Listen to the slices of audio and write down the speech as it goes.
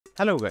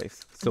Hello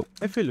guys, so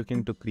if you're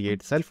looking to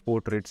create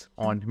self-portraits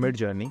on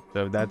Midjourney,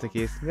 so if that's the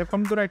case, you have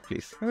come to the right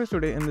place. Because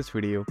today in this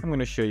video, I'm going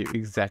to show you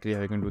exactly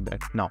how you can do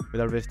that. Now,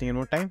 without wasting any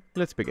more time,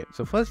 let's begin.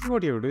 So first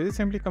what you have to do is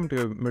simply come to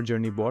your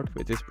Midjourney bot,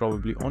 which is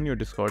probably on your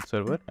Discord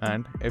server.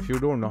 And if you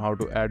don't know how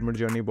to add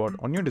Midjourney bot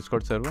on your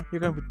Discord server, you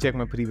can check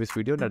my previous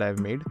video that I've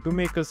made to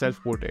make a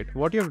self-portrait.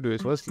 What you have to do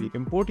is firstly,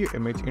 import your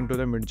image into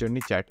the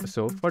Midjourney chat.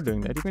 So for doing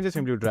that, you can just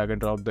simply drag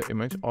and drop the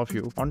image of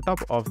you on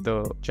top of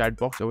the chat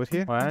box over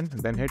here and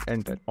then hit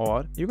enter. Or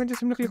you can just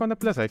simply click on the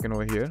plus icon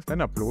over here, then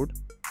upload,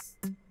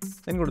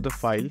 then go to the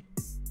file,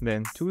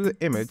 then choose the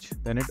image,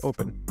 then hit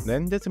open,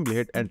 then just simply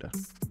hit enter.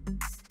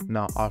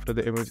 Now after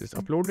the image is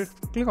uploaded,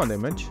 click on the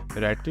image,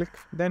 right click,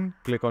 then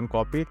click on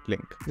copy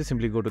link. Just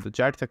simply go to the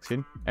chat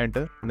section,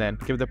 enter, then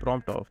give the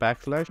prompt of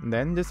backslash,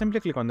 then just simply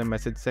click on the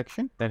message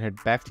section, then hit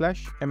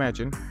backslash,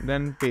 imagine,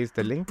 then paste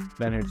the link,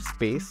 then hit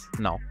space.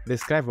 Now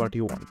describe what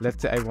you want.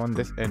 Let's say I want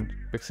this in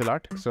pixel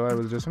art, so I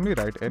will just simply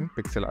write in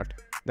pixel art.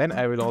 Then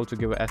I will also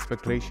give an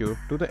aspect ratio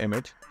to the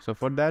image. So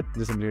for that,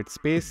 just simply hit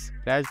space,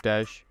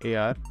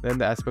 -AR, then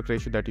the aspect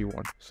ratio that you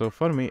want. So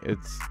for me,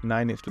 it's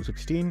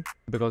 9:16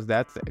 because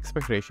that's the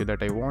aspect ratio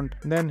that I want.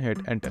 Then hit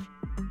enter.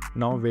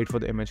 Now wait for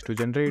the image to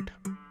generate.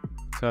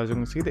 So as you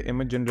can see, the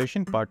image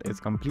generation part is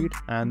complete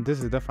and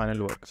this is the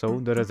final work. So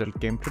the result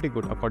came pretty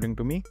good according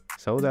to me.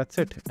 So that's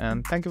it,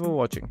 and thank you for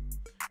watching.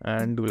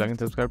 And do like and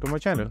subscribe to my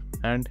channel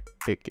and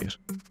take care.